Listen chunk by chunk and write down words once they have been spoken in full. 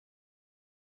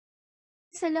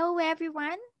hello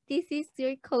everyone. This is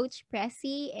your coach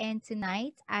Pressy, and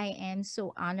tonight I am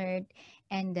so honored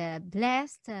and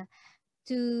blessed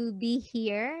to be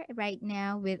here right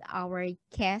now with our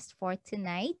guest for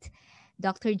tonight,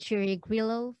 Dr.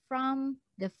 Grillo from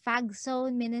the Fag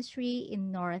Zone Ministry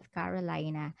in North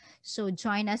Carolina. So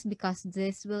join us because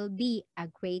this will be a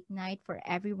great night for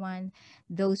everyone.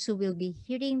 Those who will be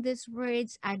hearing these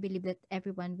words, I believe that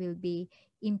everyone will be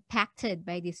impacted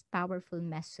by this powerful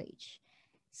message.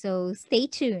 So stay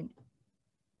tuned.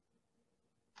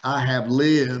 I have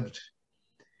lived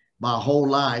my whole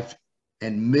life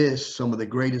and missed some of the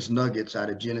greatest nuggets out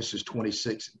of Genesis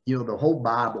 26. You know, the whole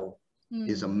Bible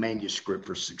is a manuscript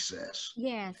for success.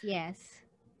 Yes, yes.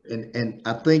 And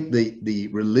I think the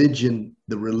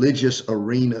religious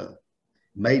arena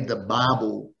made the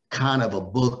Bible kind of a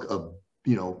book of,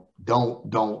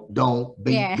 don't,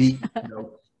 beat,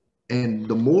 And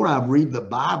the more I read the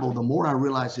Bible, the more I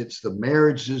realize it's the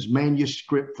marriage's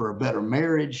manuscript for a better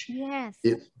marriage. Yes.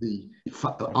 It's the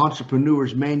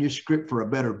entrepreneur's manuscript for a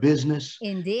better business.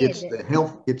 Indeed. It's the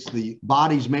health. It's the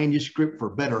body's manuscript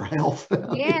for better health.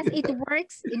 Yes, it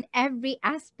works in every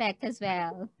aspect as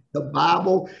well. The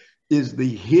Bible is the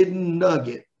hidden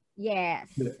nugget.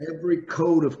 Yes. To every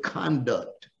code of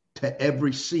conduct, to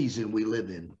every season we live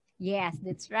in. Yes,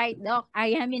 that's right, Doc. I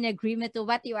am in agreement to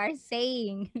what you are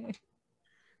saying.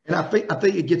 And I think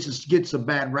it gets a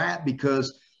bad rap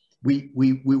because we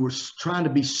were trying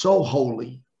to be so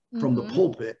holy from the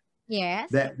pulpit. Yes.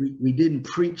 That we didn't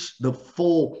preach the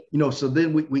full, so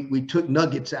then we took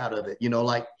nuggets out of it, and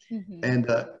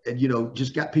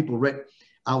just got people ready.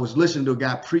 I was listening to a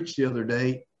guy preach the other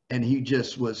day, and he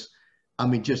just was,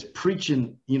 just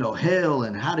preaching, hell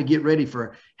and how to get ready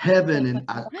for heaven. And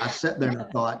I sat there and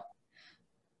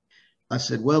I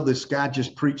said, well, this guy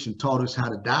just preached and taught us how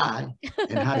to die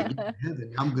and how to get to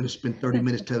heaven. I'm going to spend 30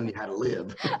 minutes telling you how to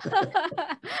live.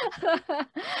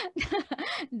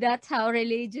 That's how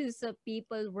religious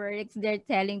people works. They're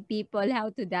telling people how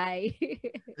to die.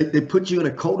 They put you in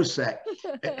a cul-de-sac.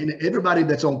 And everybody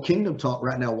that's on Kingdom Talk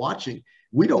right now watching,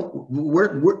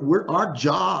 we're our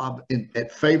job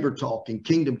at Favor Talk and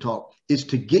Kingdom Talk is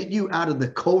to get you out of the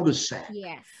cul-de-sac.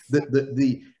 Yes.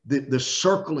 The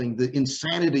circling, the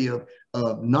insanity of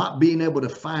not being able to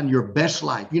find your best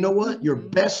life. You know what? Your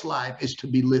best life is to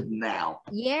be lived now.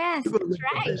 Yes, that's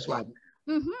right. Best life.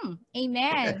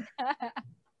 Amen.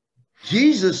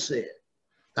 Jesus said,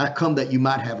 I come that you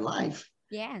might have life.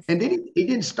 Yes. And then he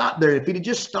didn't stop there. If he'd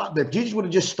just stopped there, if Jesus would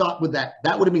have just stopped with that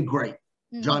would have been great.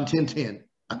 John 10:10.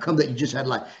 I come that you just had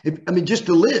life. Just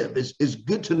to live is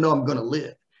good to know I'm going to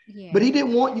live. Yeah. But he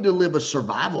didn't want you to live a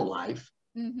survival life.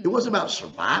 It wasn't about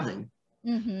surviving.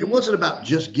 It wasn't about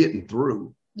just getting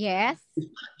through. Yes. It's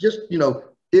not just,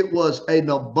 it was an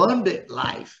abundant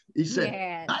life. He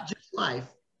said, not just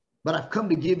life, but I've come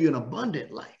to give you an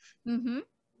abundant life.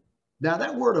 Now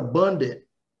that word abundant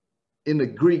in the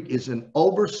Greek is an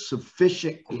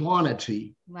over-sufficient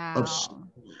quantity of supply.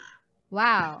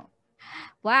 Wow.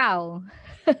 Wow.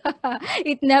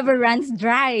 It never runs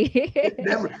dry. It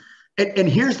never. And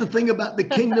here's the thing about the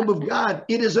kingdom of God.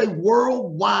 It is a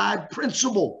worldwide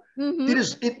principle.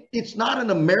 It's not an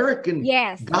American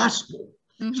gospel.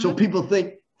 So people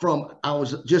think I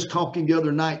was just talking the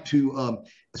other night to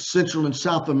Central and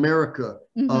South America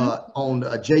on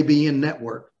a JBN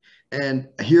network. And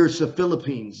here's the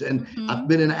Philippines. And I've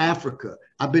been in Africa.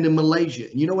 I've been in Malaysia.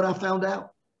 And you know what I found out?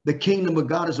 The kingdom of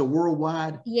God is a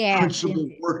worldwide principle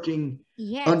working,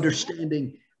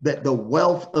 understanding that the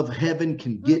wealth of heaven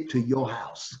can get to your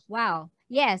house. Wow.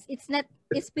 Yes, it's not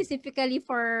specifically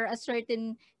for a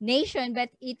certain nation, but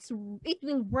it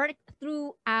will work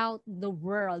throughout the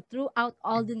world, throughout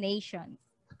all the nations.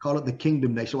 I call it the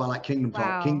kingdom nation. Well, I like Kingdom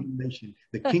Talk. Kingdom nation.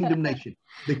 The kingdom nation.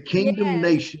 The kingdom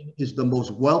nation is the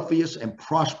most wealthiest and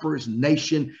prosperous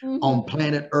nation on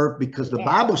planet Earth because the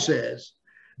Bible says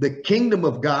the kingdom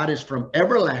of God is from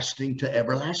everlasting to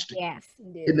everlasting. Yes,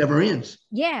 indeed. It never ends.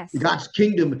 Yes. God's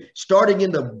kingdom, starting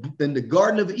in the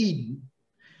Garden of Eden,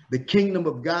 the kingdom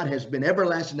of God has been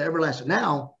everlasting to everlasting.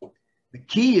 Now, the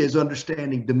key is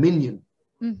understanding dominion.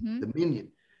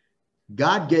 Dominion.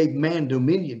 God gave man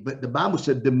dominion, but the Bible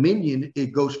said dominion, it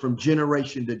goes from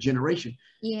generation to generation.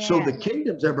 Yes. So the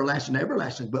kingdom's everlasting to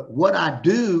everlasting. But what I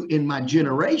do in my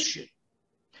generation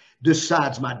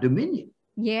decides my dominion.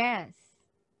 Yes.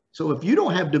 So if you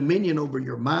don't have dominion over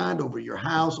your mind, over your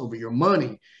house, over your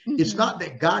money, it's not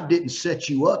that God didn't set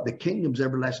you up. The kingdom's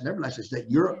everlasting, everlasting. It's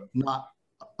that you're not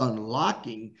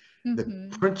unlocking the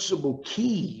principal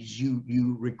keys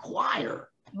you require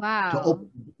to open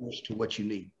the doors to what you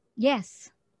need. Yes.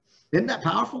 Isn't that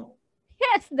powerful?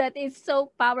 Yes, that is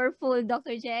so powerful,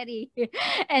 Dr. Jerry.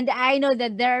 And I know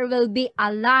that there will be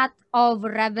a lot of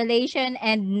revelation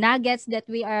and nuggets that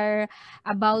we are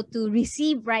about to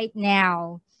receive right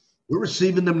now. We're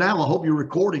receiving them now. I hope you're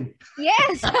recording.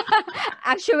 Yes.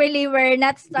 Actually, we're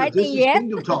not starting This is yet.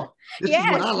 Kingdom Talk. This is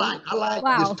what Yes. I like. I like this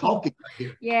Wow. talking right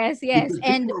here. Yes, yes. Because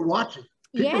And people are watching.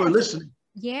 People yes. are listening.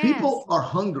 Yes. People are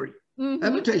hungry.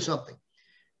 Let me tell you something.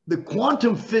 The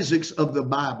quantum physics of the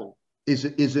Bible is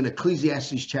in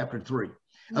Ecclesiastes chapter 3.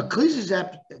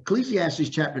 Ecclesiastes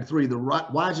chapter 3, the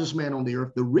wisest man on the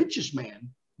earth, the richest man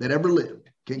that ever lived,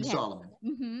 King Solomon.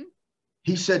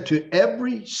 He said, to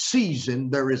every season,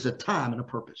 there is a time and a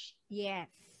purpose. Yes.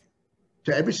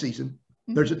 To every season,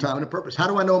 there's a time and a purpose. How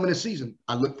do I know I'm in a season?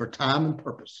 I look for time and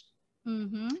purpose.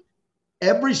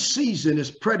 Every season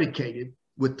is predicated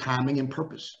with timing and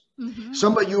purpose.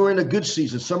 Some of you are in a good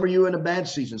season. Some of you are in a bad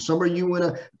season. Some of you in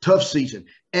a tough season.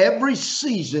 Every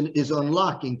season is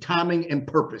unlocking timing and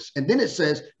purpose. And then it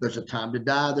says there's a time to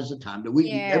die. There's a time to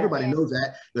weep. Everybody knows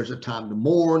that. There's a time to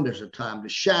mourn. There's a time to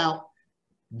shout.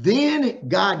 Then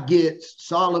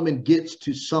Solomon gets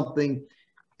to something,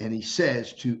 and he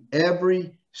says to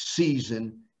every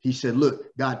season, he said, look,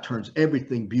 God turns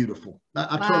everything beautiful.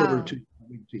 I turn over to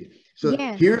you. So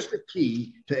here's the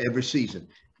key to every season.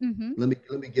 Let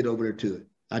me get over there to it.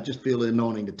 I just feel the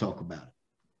anointing to talk about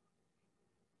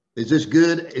it. Is this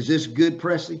good? Is this good,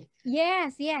 Pressy?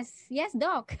 Yes,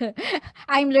 Doc.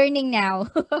 I'm learning now.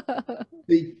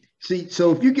 see,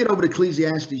 so if you get over to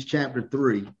Ecclesiastes chapter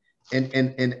 3,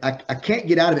 and I can't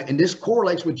get out of it. And this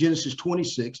correlates with Genesis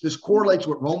 26. This correlates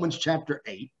with Romans chapter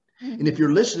 8. And if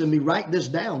you're listening to me, write this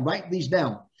down. Write these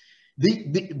down.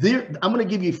 I'm going to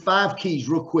give you 5 keys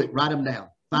real quick. Write them down.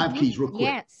 5 keys real quick.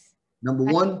 Yes. Number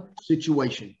 1,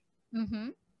 situation.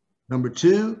 Number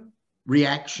 2,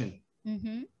 reaction.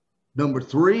 Number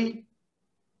 3,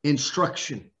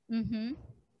 instruction.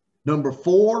 Number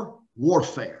 4,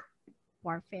 warfare.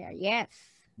 Warfare, yes.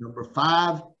 Number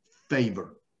 5,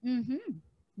 favor.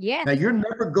 Yes. Now, you're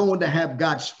never going to have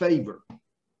God's favor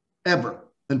ever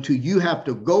until you have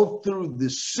to go through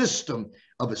the system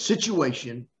of a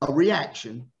situation, a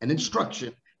reaction, an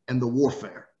instruction, and the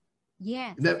warfare.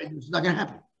 Yes. It's not going to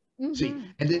happen. See,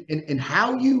 and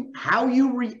how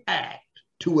you react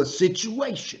to a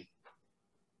situation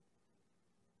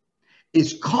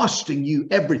is costing you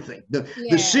everything.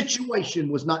 The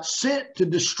situation was not sent to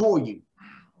destroy you.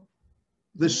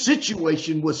 The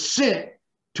situation was sent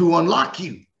to unlock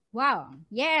you. Wow.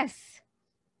 Yes.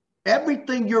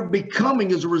 Everything you're becoming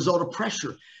is a result of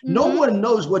pressure. No one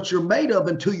knows what you're made of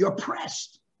until you're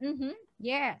pressed.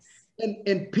 Yes.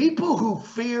 And people who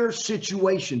fear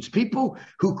situations, people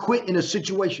who quit in a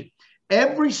situation,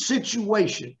 every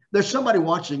situation, there's somebody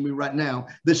watching me right now.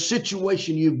 The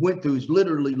situation you went through is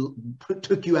literally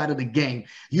took you out of the game.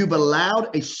 You've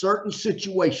allowed a certain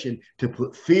situation to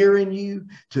put fear in you,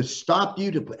 to stop you,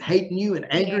 to put hate in you and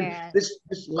anger. This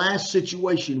last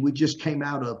situation we just came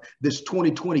out of, this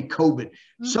 2020 COVID,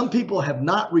 some people have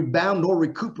not rebounded nor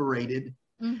recuperated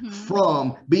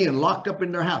from being locked up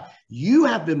in their house. You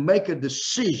have to make a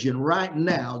decision right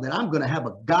now that I'm going to have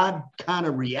a God kind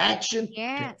of reaction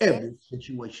to every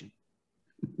situation.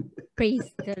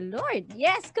 Praise the Lord.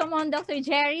 Yes, come on, Dr.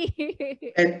 Jerry.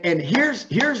 and here's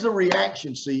the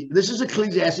reaction. See, this is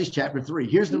Ecclesiastes chapter 3.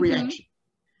 Here's the reaction.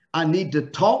 I need to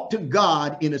talk to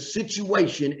God in a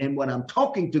situation, and what I'm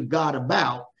talking to God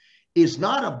about is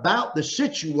not about the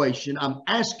situation. I'm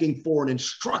asking for an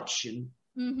instruction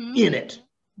in it.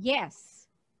 Yes.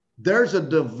 There's a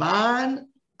divine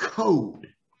code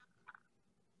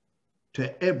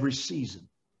to every season.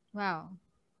 Wow.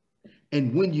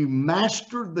 And when you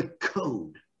master the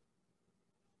code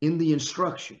in the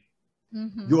instruction,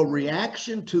 your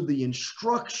reaction to the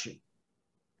instruction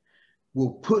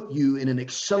will put you in an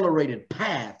accelerated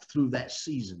path through that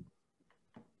season.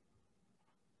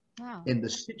 Wow. And the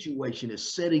situation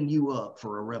is setting you up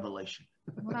for a revelation.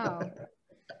 Wow.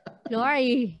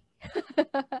 Glory.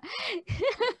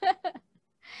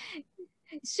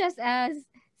 It's just as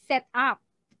set up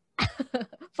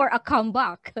for a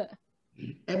comeback.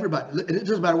 Everybody, it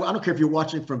doesn't matter. I don't care if you're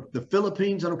watching from the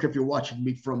Philippines. I don't care if you're watching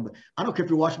me from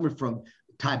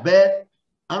Tibet.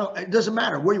 It doesn't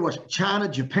matter where you're watching. China,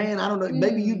 Japan. I don't know.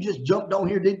 Maybe you just jumped on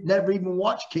here, didn't never even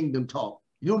watch Kingdom Talk.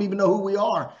 You don't even know who we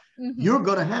are. You're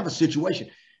going to have a situation.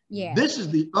 Yeah. This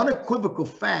is the unequivocal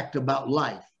fact about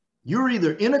life. You're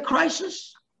either in a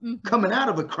crisis, coming out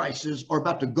of a crisis, or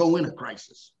about to go in a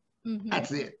crisis.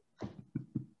 That's it.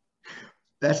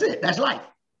 That's it. That's life.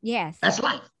 Yes. That's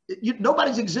life.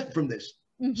 Nobody's exempt from this.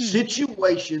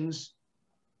 Situations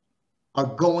are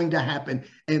going to happen,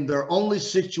 and they're only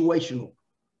situational.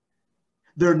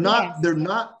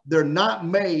 They're not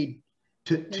made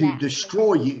to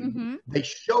destroy you. They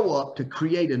show up to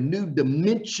create a new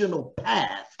dimensional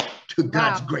path to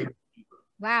God's greater.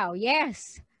 Wow.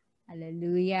 Yes.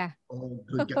 Hallelujah. Oh,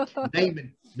 good God.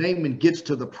 Naaman gets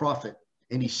to the prophet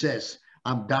and he says,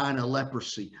 I'm dying of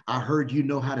leprosy. I heard you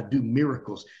know how to do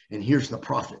miracles. And here's the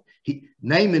prophet.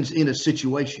 Naaman's in a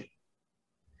situation.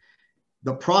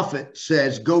 The prophet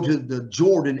says, go to the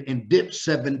Jordan and dip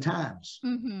 7 times.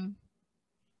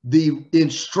 The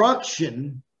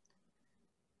instruction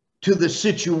to the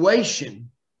situation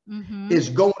is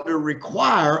going to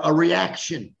require a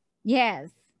reaction. Yes.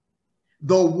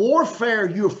 The warfare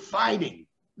you're fighting,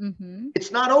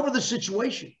 it's not over the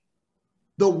situation.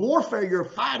 The warfare you're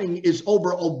fighting is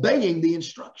over obeying the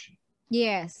instruction.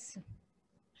 Yes.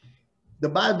 The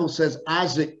Bible says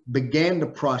Isaac began to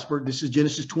prosper. This is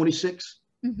Genesis 26,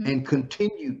 and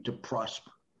continued to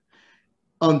prosper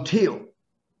until,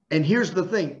 and here's the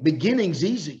thing, beginning's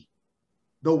easy.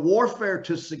 The warfare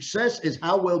to success is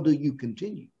how well do you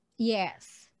continue?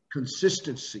 Yes.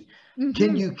 Consistency.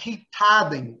 Can you keep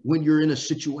tithing when you're in a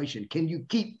situation? Can you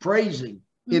keep praising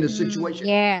in a situation?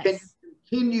 Yes. Can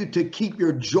you continue to keep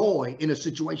your joy in a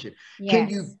situation? Yes. Can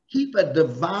you keep a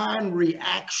divine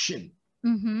reaction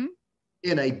in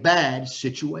a bad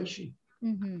situation?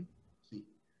 See,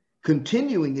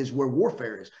 continuing is where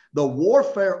warfare is. The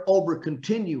warfare over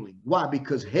continuing. Why?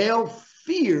 Because hell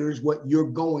fears what you're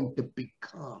going to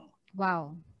become.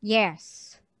 Wow.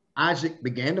 Yes. Isaac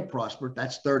began to prosper.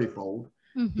 That's 30-fold.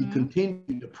 He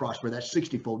continued to prosper. That's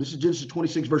 60-fold. This is Genesis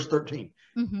 26, verse 13.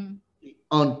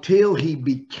 Until he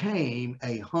became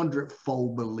a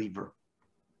 100-fold believer.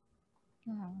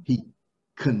 Wow. He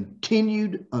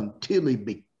continued until he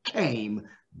became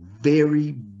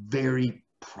very, very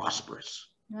prosperous.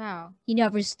 Wow. He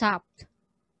never stopped.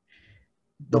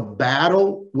 The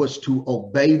battle was to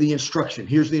obey the instruction.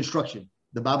 Here's the instruction.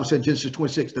 The Bible said, Genesis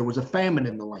 26, there was a famine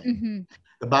in the land.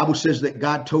 The Bible says that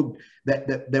God told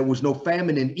that there was no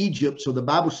famine in Egypt. So the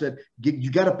Bible said,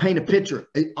 you got to paint a picture.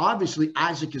 Obviously,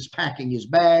 Isaac is packing his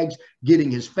bags,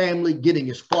 getting his family, getting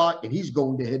his flock, and he's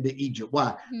going to head to Egypt.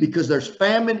 Why? Because there's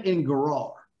famine in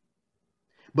Gerar,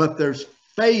 but there's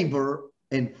favor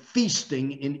and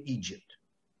feasting in Egypt.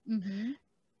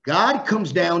 God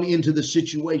comes down into the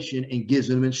situation and gives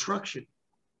them instruction.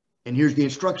 And here's the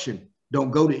instruction.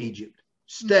 Don't go to Egypt.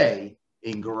 Stay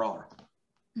in Gerar.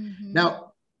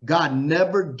 Now, God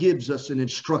never gives us an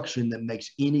instruction that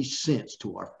makes any sense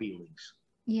to our feelings.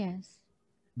 Yes.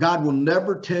 God will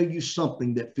never tell you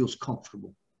something that feels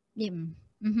comfortable.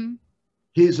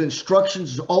 His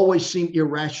instructions always seem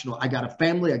irrational. I got a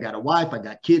family, I got a wife, I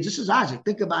got kids. This is Isaac.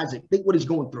 Think of Isaac. Think what he's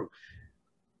going through.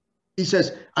 He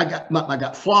says, I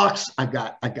got flocks, I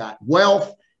got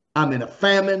wealth, I'm in a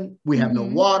famine, we have no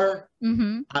water.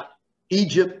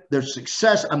 Egypt, there's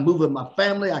success. I'm moving my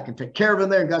family. I can take care of them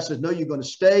there. And God says, no, you're going to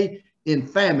stay in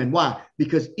famine. Why?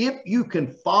 Because if you can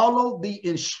follow the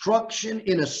instruction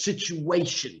in a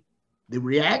situation, the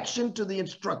reaction to the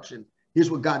instruction,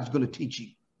 here's what God's going to teach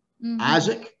you.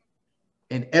 Isaac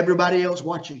and everybody else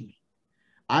watching me,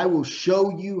 I will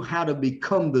show you how to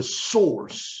become the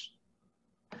source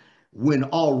when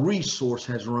all resource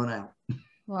has run out.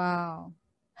 Wow.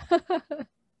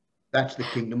 That's the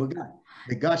kingdom of God.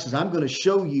 That God says, I'm going to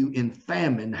show you in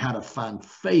famine how to find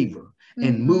favor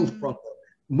and move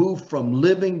from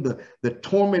living the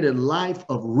tormented life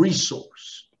of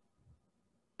resource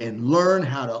and learn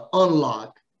how to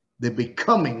unlock the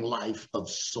becoming life of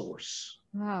source.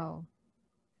 Wow.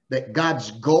 That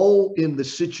God's goal in the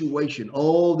situation.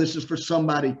 Oh, this is for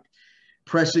somebody.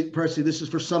 Pressy, this is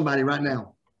for somebody right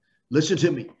now. Listen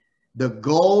to me. The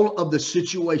goal of the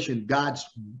situation, God's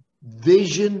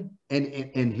vision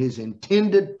and his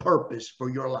intended purpose for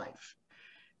your life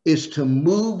is to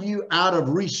move you out of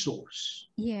resource.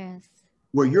 Yes.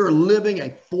 Where you're living a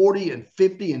 40 and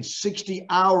 50 and 60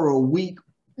 hour a week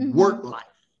work life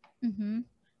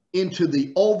into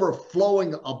the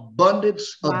overflowing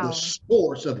abundance of the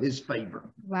source of his favor.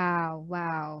 Wow.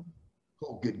 Wow.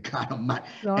 Oh, good God Almighty.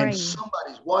 And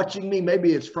somebody's watching me.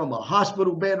 Maybe it's from a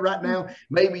hospital bed right now.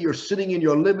 Maybe you're sitting in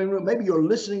your living room. Maybe you're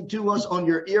listening to us on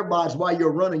your earbuds while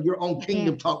you're running your own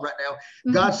kingdom talk right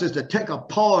now. God says to take a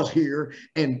pause here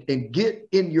and get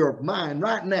in your mind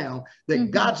right now that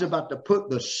God's about to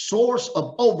put the source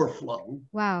of overflow.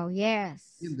 Wow.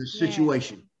 Yes. In the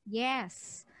situation.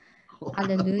 Yes.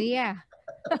 Hallelujah.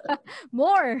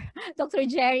 More, Dr.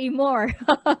 Jerry, more.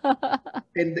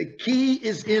 And the key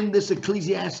is in this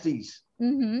Ecclesiastes,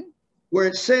 where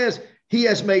it says he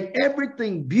has made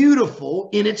everything beautiful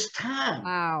in its time.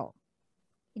 Wow.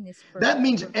 That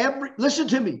means listen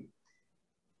to me.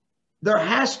 there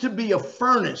has to be a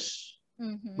furnace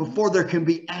before there can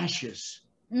be ashes.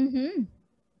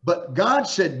 But God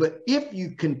said, but if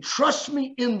you can trust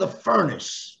me in the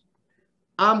furnace,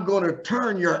 I'm going to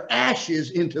turn your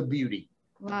ashes into beauty.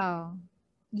 Wow.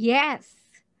 Yes.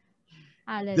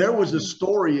 Hallelujah. There was a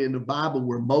story in the Bible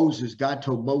where God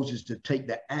told Moses to take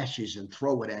the ashes and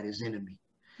throw it at his enemy.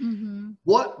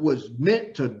 What was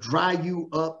meant to dry you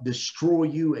up, destroy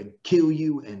you, and kill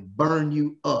you and burn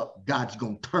you up, God's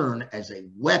going to turn as a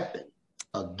weapon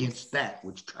against that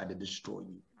which tried to destroy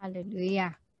you.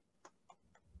 Hallelujah.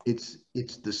 It's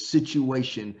the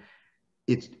situation.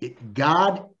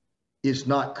 God is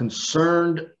not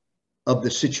concerned of the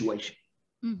situation.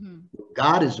 What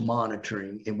God is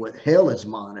monitoring and what hell is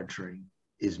monitoring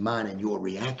is mine and your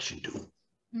reaction to it.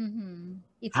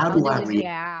 It's how do I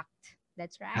react?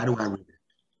 That's right. How do I react?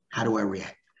 How do I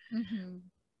react?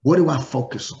 What do I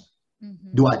focus on?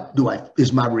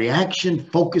 Is my reaction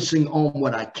focusing on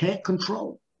what I can't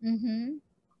control?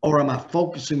 Or am I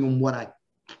focusing on what I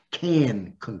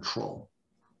can control?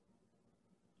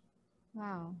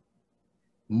 Wow.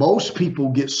 Most people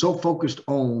get so focused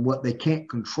on what they can't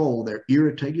control, they're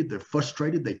irritated, they're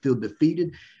frustrated, they feel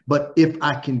defeated. But if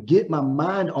I can get my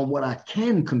mind on what I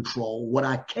can control, what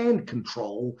I can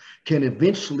control can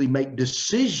eventually make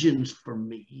decisions for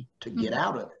me to get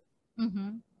out of it.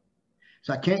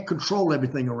 So I can't control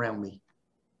everything around me.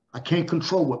 I can't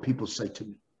control what people say to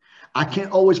me. I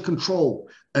can't always control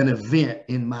an event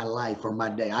in my life or my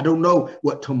day. I don't know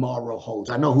what tomorrow holds.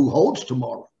 I know who holds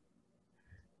tomorrow.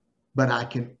 But I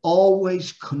can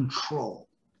always control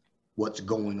what's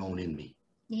going on in me.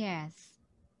 Yes.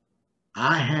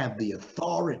 I have the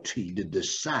authority to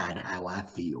decide how I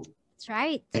feel. That's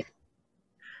right. And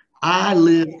I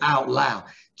live out loud.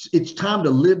 It's time to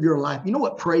live your life. You know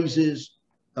what praise is,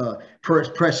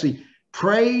 Presley?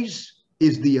 Praise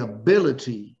is the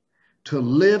ability to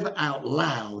live out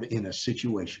loud in a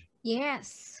situation.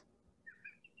 Yes.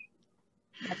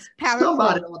 That's powerful.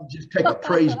 Somebody ought to just take a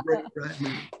praise break right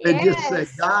now and just say,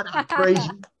 God, I praise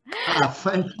you. I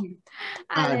thank you.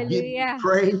 I give you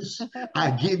praise. I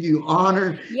give you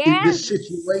honor. This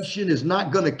situation is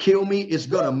not going to kill me. It's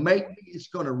going to make me. It's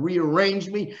going to rearrange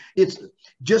me. It's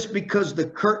just because the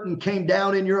curtain came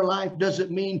down in your life doesn't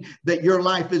mean that your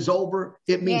life is over.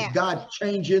 It means God's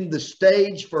changing the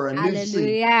stage for a new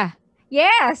scene.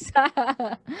 Yes,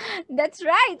 that's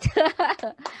right.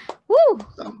 Woo.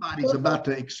 Somebody's about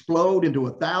to explode into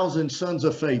 1,000 sons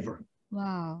of favor.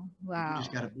 Wow. You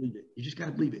just got to believe it. You just got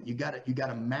to believe it. You got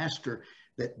to master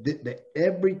that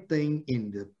everything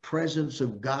in the presence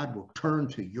of God will turn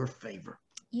to your favor.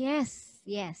 Yes.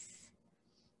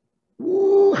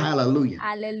 Ooh, hallelujah.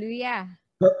 Hallelujah.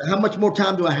 How much more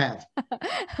time do I have?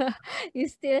 You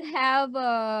still have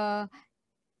 5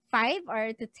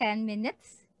 or to 10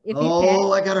 minutes.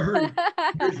 I got to hurry.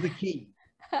 Here's the key.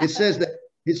 It says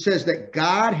that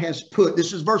God has put,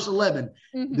 this is verse 11.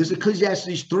 This is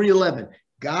Ecclesiastes 3:11.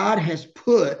 God has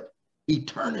put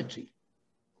eternity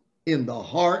in the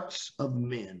hearts of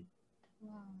men.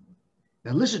 Wow.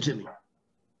 Now listen to me.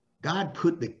 God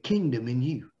put the kingdom in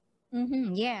you.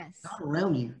 Yes. Not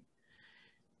around you.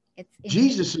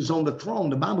 Jesus is on the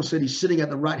throne. The Bible said he's sitting at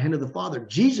the right hand of the Father.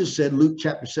 Jesus said, Luke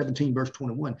chapter 17, verse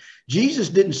 21. Jesus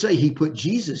didn't say he put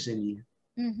Jesus in you.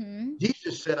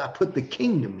 Jesus said, I put the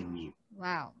kingdom in you.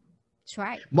 Wow. That's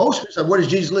right. Most people say, where does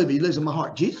Jesus live? He lives in my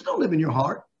heart. Jesus don't live in your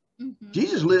heart.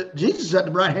 Jesus is at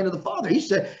the right hand of the Father. He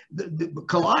said, the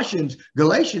Colossians,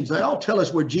 Galatians, they all tell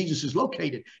us where Jesus is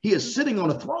located. He is sitting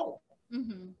on a throne.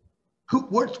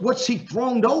 What's he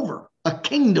throned over? A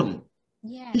kingdom.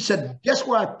 Yes. He said, guess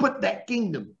where I put that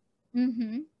kingdom?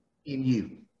 In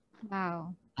you.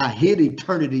 Wow. I hid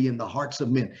eternity in the hearts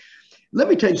of men. Let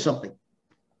me tell you something.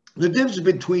 The difference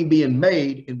between being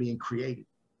made and being created.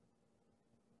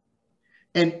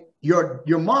 And your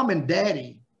mom and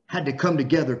daddy had to come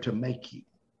together to make you.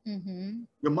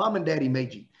 Your mom and daddy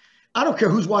made you. I don't care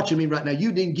who's watching me right now.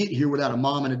 You didn't get here without a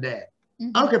mom and a dad.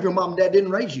 I don't care if your mom and dad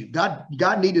didn't raise you.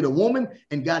 God needed a woman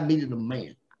and God needed a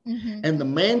man. And the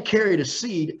man carried a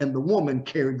seed and the woman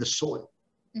carried the soil.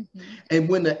 And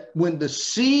when the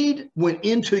seed went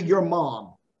into your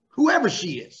mom, whoever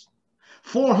she is,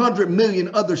 400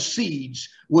 million other seeds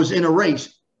was in a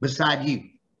race beside you.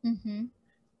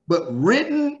 But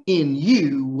written in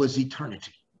you was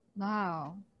eternity.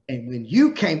 Wow. And when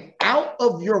you came out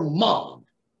of your mom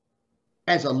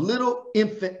as a little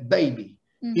infant baby,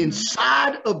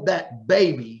 inside of that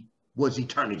baby was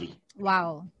eternity.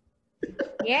 Wow.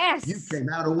 Yes. You came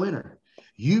out a winner.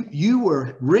 You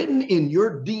were written in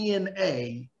your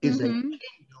DNA is a kingdom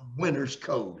winner's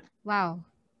code. Wow.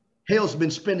 Hell's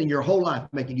been spending your whole life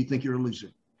making you think you're a loser.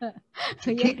 But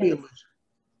you can't be a loser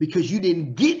because you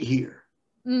didn't get here.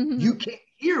 You can't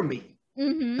hear me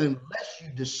unless you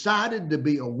decided to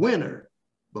be a winner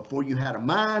before you had a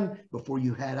mind, before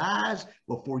you had eyes,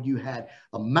 before you had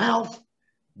a mouth.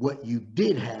 What you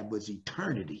did have was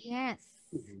eternity. Yes.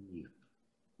 In you.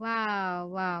 Wow,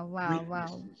 wow, wow, wow.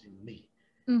 Is in me.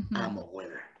 I'm a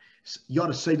winner. You ought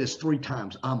to say this 3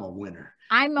 times. I'm a winner.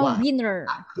 I'm a winner.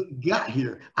 I couldn't get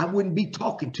here. I wouldn't be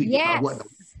talking to you if I wasn't a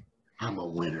winner. I'm a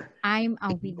winner. I'm a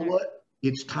winner. You know what?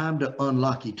 It's time to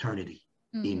unlock eternity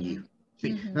in you.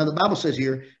 See, now the Bible says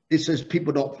here, it says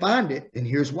people don't find it, and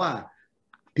here's why.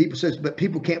 People says, but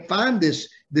people can't find this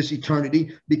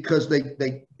eternity because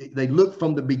they look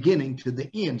from the beginning to the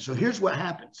end. So here's what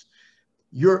happens.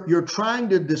 You're trying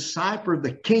to decipher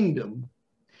the kingdom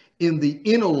in the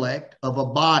intellect of a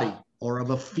body or of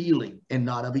a feeling and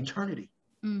not of eternity.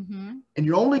 And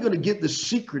you're only going to get the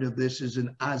secret of this is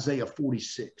in Isaiah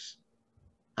 46.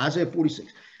 Isaiah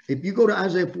 46. If you go to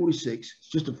Isaiah 46,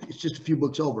 it's just a few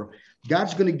books over.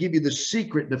 God's going to give you the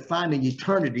secret to finding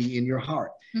eternity in your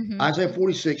heart. Isaiah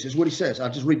 46 is what he says. I'll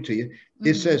just read it to you.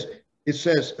 It says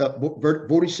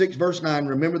 46 verse 9,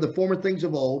 remember the former things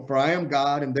of old, for I am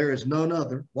God and there is none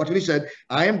other. Watch what he said.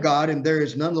 I am God and there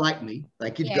is none like me.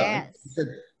 Thank you, God. He said,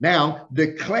 now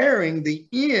declaring the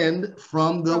end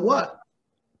from the what?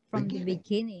 From the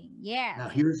beginning. Yeah. Now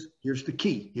here's the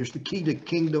key. Here's the key to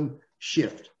kingdom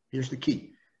shift. Here's the key.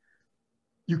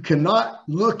 You cannot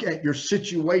look at your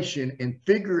situation and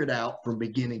figure it out from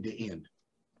beginning to end.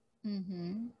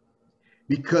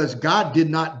 Because God did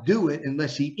not do it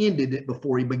unless he ended it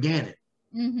before he began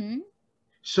it.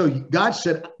 So God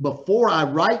said, before I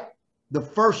write the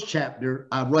first chapter,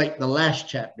 I write the last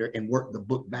chapter and work the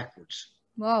book backwards.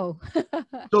 Whoa.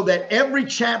 So that every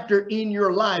chapter in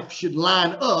your life should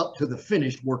line up to the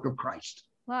finished work of Christ.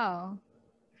 Wow.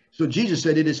 So Jesus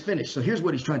said it is finished. So here's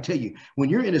what he's trying to tell you. When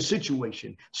you're in a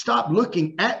situation, stop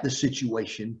looking at the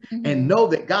situation and know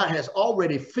that God has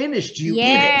already finished you in it.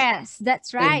 Yes,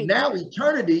 that's right. And now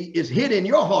eternity is hid in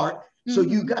your heart. So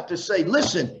you got to say,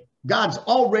 listen, God's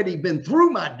already been through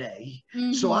my day.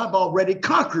 So I've already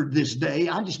conquered this day.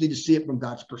 I just need to see it from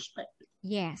God's perspective.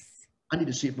 Yes. I need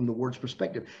to see it from the word's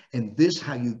perspective. And this is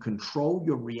how you control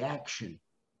your reaction.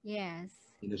 Yes.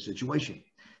 In a situation.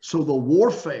 So the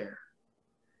warfare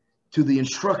to the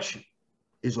instruction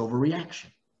is overreaction.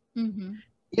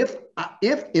 If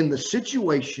in the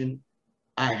situation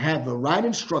I have the right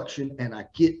instruction and I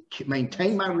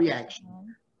maintain my reaction,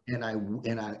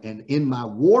 and in my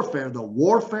warfare, the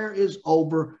warfare is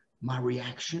over my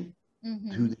reaction to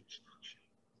the instruction,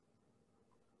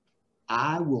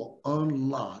 I will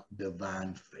unlock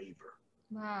divine favor.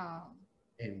 Wow.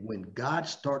 And when God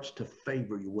starts to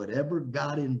favor you, whatever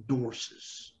God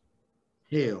endorses,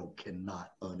 hell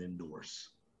cannot unendorse.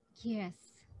 Yes.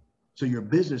 So your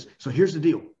business. So here's the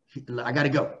deal. I got to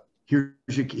go. Here's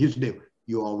the deal.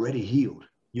 You're already healed.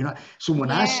 You're not. So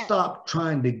when I stop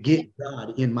trying to get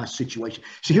God in my situation.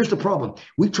 See, here's the problem.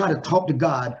 We try to talk to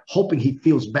God, hoping he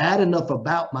feels bad enough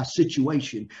about my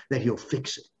situation that he'll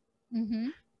fix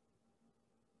it.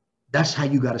 That's how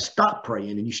you got to stop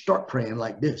praying. And you start praying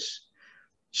like this.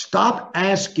 Stop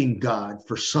asking God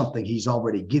for something he's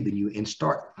already given you and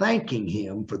start thanking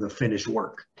him for the finished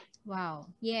work. Wow.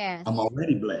 Yes. I'm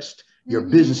already blessed. Your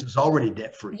business is already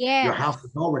debt-free. Yes. Your house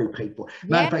is already paid for.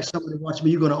 Matter of fact, somebody watched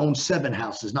me, you're going to own 7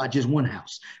 houses, not just 1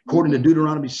 house. According to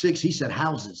Deuteronomy 6, he said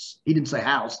houses. He didn't say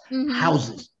house,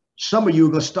 houses. Some of you are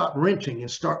going to start renting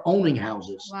and start owning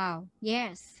houses. Wow.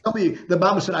 Yes. Some of you, the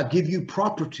Bible said, I'll give you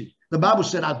property. The Bible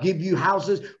said, I'll give you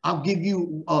houses. I'll give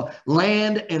you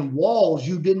land and walls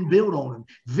you didn't build on them.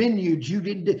 Vineyards you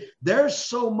didn't. There's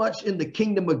so much in the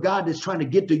kingdom of God that's trying to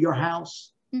get to your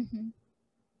house.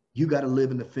 You got to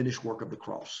live in the finished work of the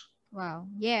cross. Wow.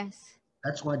 Yes.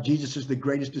 That's why Jesus is the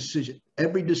greatest decision.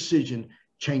 Every decision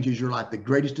changes your life. The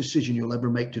greatest decision you'll ever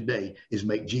make today is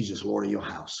make Jesus Lord of your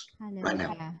house. Hallelujah. Right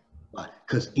now.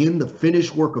 Because in the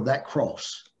finished work of that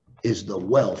cross is the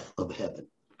wealth of heaven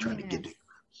trying to get to you.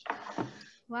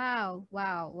 Wow.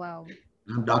 Wow. Wow.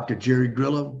 I'm Dr. Jerry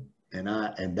Grillo, and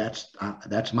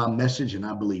that's my message, and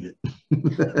I believe it.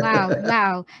 Wow.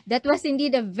 Wow. That was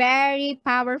indeed a very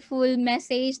powerful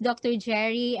message, Dr.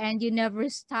 Jerry, and you never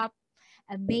stop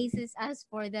amazes us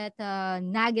for that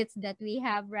nuggets that we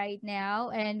have right now.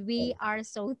 And we are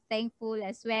so thankful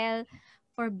as well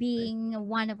for being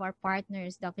one of our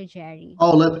partners, Dr. Jerry.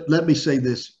 Oh, let me say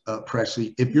this,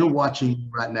 Presley. If you're watching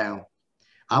right now,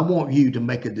 I want you to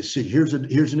make a decision.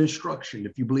 Here's an instruction.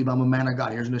 If you believe I'm a man of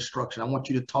God, here's an instruction. I want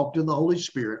you to talk to the Holy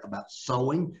Spirit about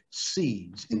sowing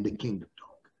seeds into Kingdom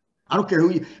Talk. I don't care who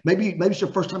you, maybe it's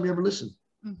your first time you ever listen,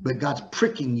 but God's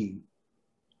pricking you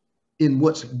in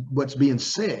what's being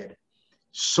said.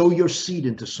 Sow your seed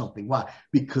into something. Why?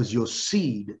 Because your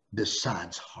seed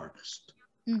decides harvest,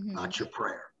 not your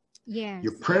prayer. Yes.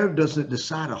 Your prayer doesn't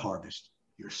decide a harvest.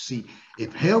 Your seed.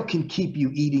 If hell can keep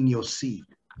you eating your seed,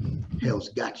 hell's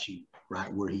got you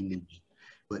right where he needs you.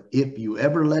 But if you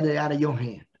ever let it out of your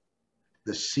hand,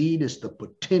 the seed is the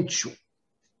potential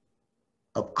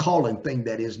of calling thing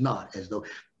that is not. As though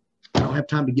I don't have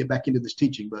time to get back into this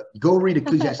teaching, but go read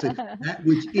Ecclesiastes. That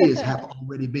which is have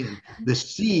already been. The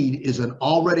seed is an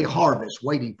already harvest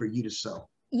waiting for you to sow.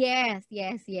 Yes.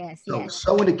 So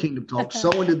sow into Kingdom Talk,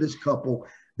 sow into this couple.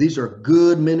 These are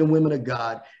good men and women of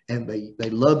God, and they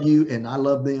love you, and I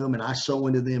love them, and I sow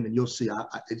into them, and you'll see.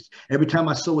 Every time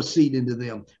I sow a seed into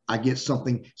them, I get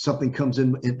something comes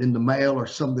in the mail or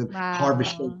something. Wow.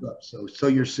 Harvest shows up. So sow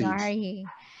your seeds. Sorry.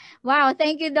 Wow,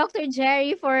 thank you, Dr.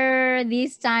 Jerry, for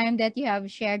this time that you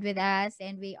have shared with us.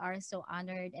 And we are so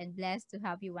honored and blessed to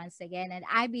have you once again. And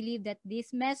I believe that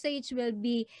this message will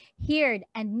be heard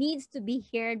and needs to be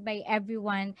heard by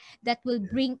everyone that will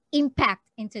bring impact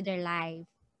into their life.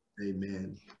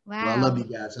 Amen. Wow. Well, I love you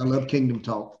guys. I love Kingdom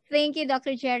Talk. Thank you,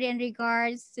 Dr. Jerry, in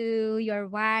regards to your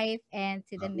wife and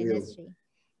to the ministry.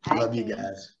 I love you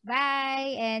guys.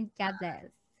 Bye and God bless.